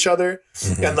had for each other.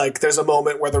 Mm-hmm. And like there's a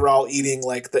moment where they're all eating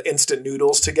like the instant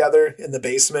noodles together in the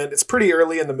basement. It's pretty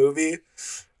early in the movie.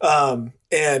 And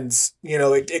you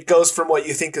know, it goes from what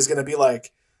you think is going to be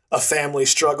like a family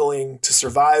struggling to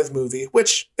survive movie,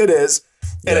 which it is.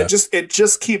 And it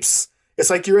just keeps, it's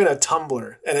like you're in a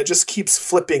tumbler and it just keeps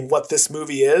flipping what this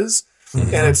movie is.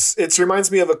 Mm-hmm. And it reminds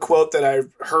me of a quote that I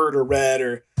heard or read,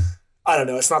 or I don't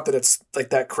know. It's not that it's like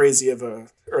that crazy of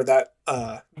or that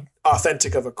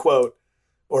authentic of a quote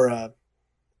or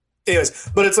anyways,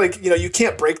 but it's like, you know, you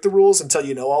can't break the rules until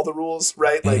you know all the rules,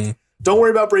 right? Mm-hmm. Like, don't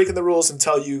worry about breaking the rules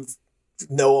until you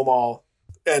know them all.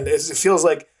 And it feels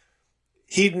like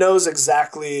he knows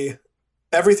exactly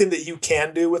everything that you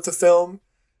can do with the film,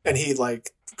 and he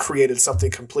like created something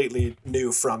completely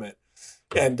new from it.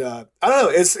 And I don't know,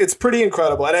 it's pretty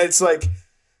incredible. And it's like,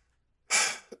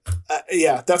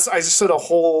 yeah, I just said a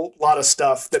whole lot of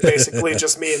stuff that basically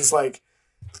just means like,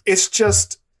 it's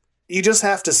just You just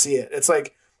have to see it. It's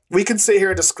like, we can sit here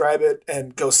and describe it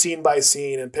and go scene by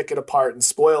scene and pick it apart and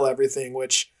spoil everything,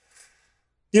 which,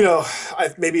 you know,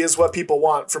 maybe is what people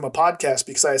want from a podcast,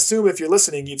 because I assume if you're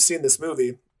listening, you've seen this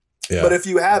movie. Yeah. But if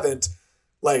you haven't,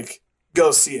 like,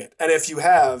 go see it. And if you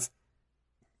have,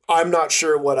 I'm not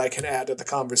sure what I can add to the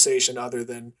conversation other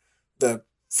than the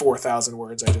 4,000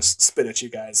 words I just spit at you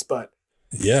guys. But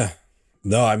yeah,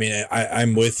 no, I mean,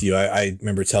 I'm with you. I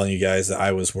remember telling you guys that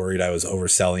I was worried I was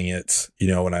overselling it, you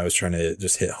know, when I was trying to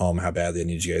just hit home how badly I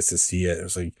need you guys to see it. It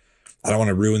was like, I don't want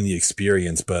to ruin the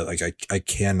experience, but like, I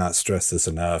cannot stress this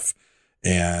enough.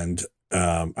 And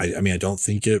I mean, I don't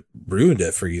think it ruined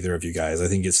it for either of you guys. I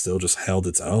think it still just held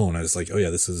its own. I was like, oh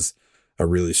yeah, this is a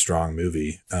really strong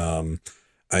movie.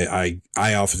 I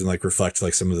often like reflect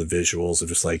like some of the visuals of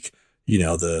just like, you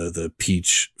know, the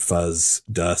peach fuzz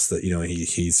dust that, you know,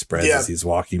 he spreads as he's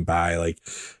walking by, like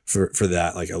for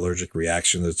that like allergic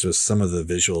reaction. It's just, some of the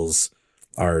visuals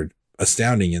are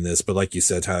astounding in this, but like you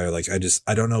said, Tyler, like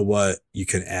I don't know what you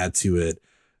can add to it.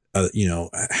 You know,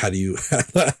 how do you,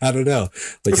 I don't know.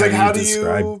 Like, how do you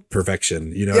describe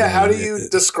perfection? You know, yeah. How do you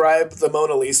describe the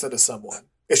Mona Lisa to someone?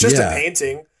 It's just a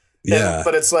painting. Yeah.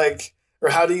 But it's like, or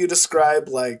how do you describe,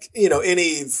 like, you know,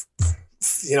 any,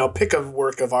 you know, pick a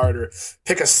work of art or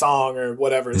pick a song or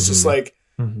whatever. It's just like,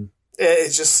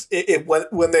 it's just,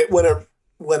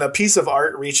 when a piece of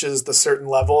art reaches the certain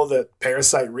level that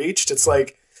Parasite reached, it's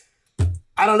like,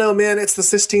 I don't know, man, it's the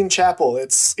Sistine Chapel.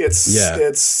 It's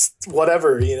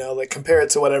whatever, you know, like, compare it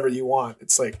to whatever you want.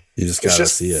 It's like, you just gotta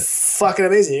see it. Fucking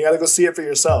amazing. You gotta go see it for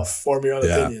yourself, form your own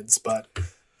opinions. But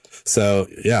so,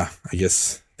 yeah, I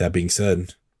guess that being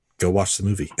said, go watch the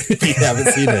movie. If you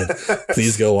haven't seen it,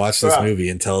 please go watch this movie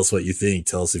and tell us what you think.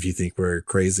 Tell us if you think we're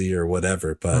crazy or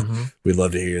whatever, but we'd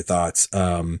love to hear your thoughts.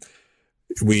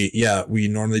 We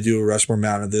normally do a Rushmore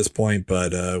Mountain at this point,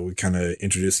 but we're kind of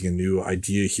introducing a new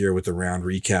idea here with the round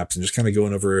recaps and just kind of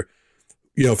going over,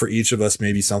 you know, for each of us,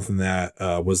 maybe something that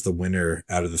was the winner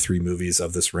out of the 3 movies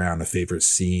of this round, a favorite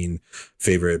scene,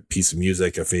 favorite piece of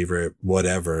music, a favorite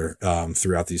whatever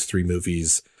throughout these 3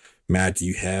 movies. Matt, do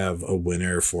you have a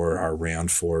winner for our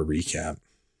round 4 recap?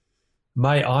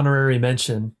 My honorary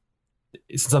mention,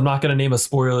 since I'm not going to name a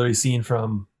spoilery scene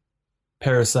from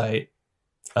Parasite,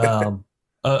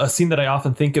 a scene that I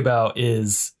often think about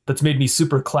that's made me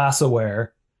super class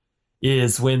aware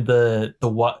is when the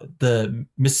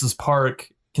Mrs. Park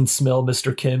can smell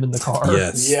Mr. Kim in the car.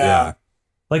 Yes. Yeah.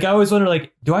 Like, I always wonder,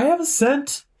 like, do I have a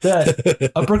scent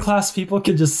that upper class people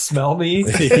can just smell me?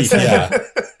 Yeah.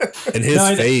 And his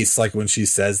face, like when she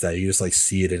says that, you just like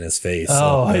see it in his face.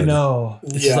 Oh, I know.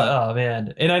 It's just like, oh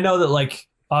man. And I know that, like,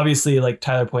 obviously, like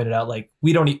Tyler pointed out, like,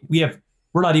 we're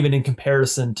not even in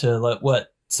comparison to like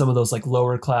what some of those like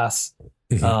lower class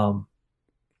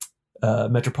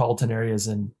metropolitan areas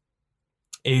in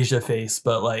Asia face,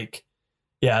 but like,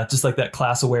 yeah, just like that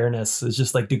class awareness is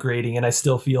just like degrading, and I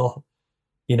still feel,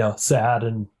 you know, sad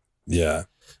and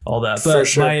all that. But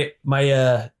sure. I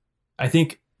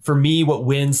think for me, what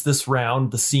wins this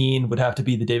round, the scene would have to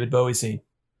be the David Bowie scene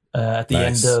at the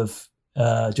end of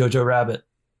Jojo Rabbit.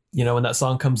 You know, when that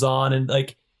song comes on, and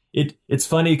like it's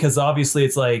funny because obviously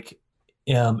it's like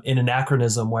an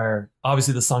anachronism where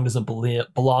obviously the song doesn't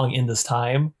belong in this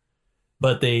time,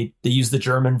 but they use the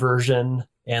German version,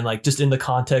 and like just in the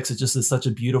context, it just is such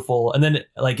a beautiful. And then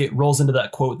like it rolls into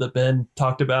that quote that Ben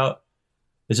talked about.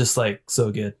 It's just like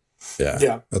so good.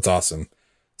 Yeah, that's awesome.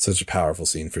 Such a powerful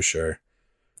scene for sure.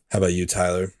 How about you,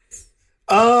 Tyler?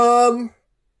 Gosh,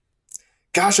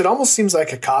 it almost seems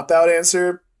like a cop-out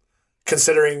answer,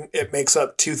 considering it makes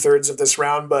up 2/3 of this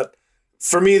round. But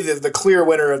for me, the clear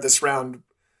winner of this round,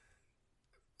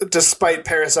 despite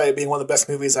Parasite being one of the best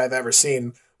movies I've ever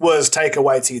seen, was Taika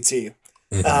Waititi.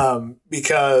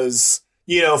 Because,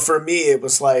 you know, for me, it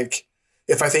was like,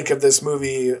 if I think of this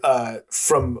movie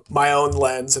from my own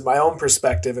lens and my own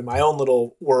perspective and my own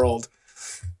little world,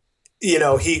 you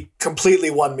know, he completely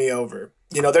won me over.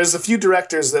 You know, there's a few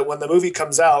directors that when the movie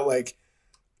comes out, like,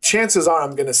 chances are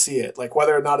I'm going to see it. Like,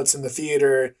 whether or not it's in the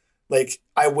theater, like,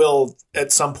 I will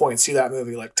at some point see that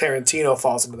movie. Like, Tarantino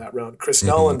falls into that realm. Chris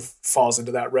Nolan falls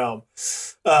into that realm.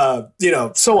 You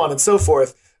know, so on and so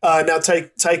forth. Now,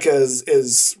 Taika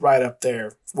is right up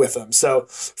there with him. So,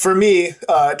 for me,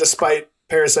 despite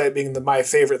Parasite being my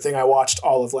favorite thing I watched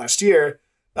all of last year,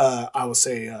 I will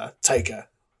say Taika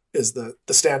is the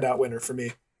standout winner for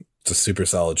me. It's a super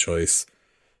solid choice.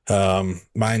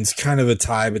 Mine's kind of a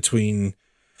tie between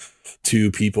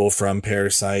 2 people from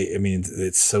Parasite. I mean,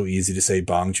 it's so easy to say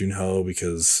Bong Joon-ho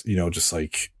because, you know, just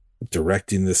like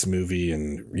directing this movie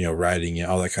and, you know, writing it,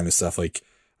 all that kind of stuff. Like,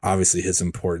 obviously his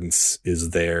importance is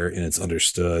there and it's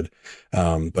understood.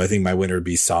 But I think my winner would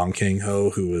be Song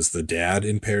Kang-ho, who was the dad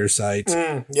in Parasite.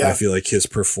 Yeah. I feel like his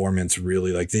performance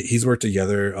really, like, he's worked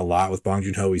together a lot with Bong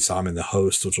Joon-ho. We saw him in The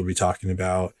Host, which we'll be talking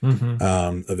about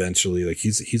eventually. Like,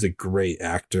 he's a great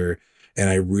actor. And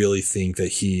I really think that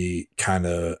he kind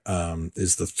of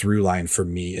is the through line for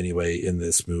me anyway in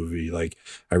this movie. Like,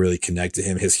 I really connect to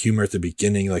him. His humor at the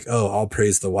beginning, like, oh, I'll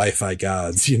praise the Wi-Fi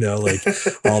gods, you know, like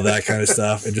all that kind of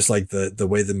stuff. And just like the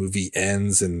way the movie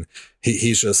ends. And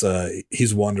he's just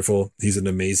he's wonderful. He's an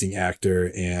amazing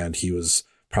actor. And he was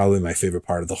probably my favorite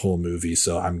part of the whole movie.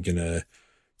 So I'm going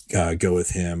to go with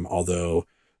him. Although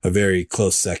a very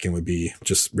close second would be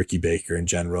just Ricky Baker in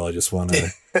general. I just want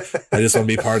to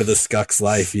be part of the Skux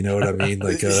life. You know what I mean?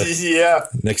 Like, yeah.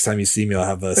 Next time you see me, I'll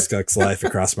have a Skux life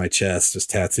across my chest,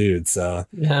 just tattooed. So,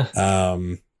 yeah.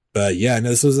 But yeah, no,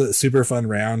 this was a super fun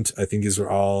round. I think these were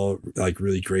all like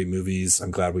really great movies. I'm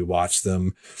glad we watched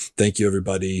them. Thank you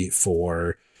everybody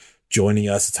for joining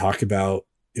us to talk about,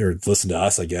 or listen to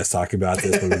us, I guess, talk about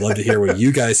this, but we'd love to hear what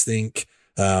you guys think.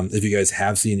 If you guys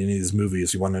have seen any of these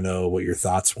movies, we want to know what your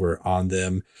thoughts were on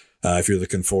them. If you're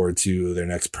looking forward to their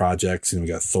next projects, we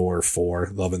got Thor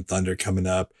 4, Love and Thunder coming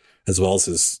up, as well as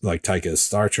his like Taika's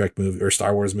Star Trek movie or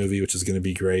Star Wars movie, which is going to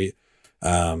be great.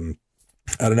 I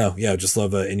don't know. Yeah. Just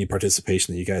love any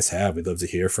participation that you guys have. We'd love to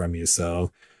hear from you.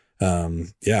 So,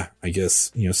 yeah, I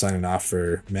guess, signing off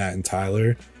for Matt and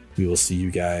Tyler. We will see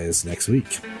you guys next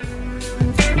week.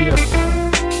 Yeah.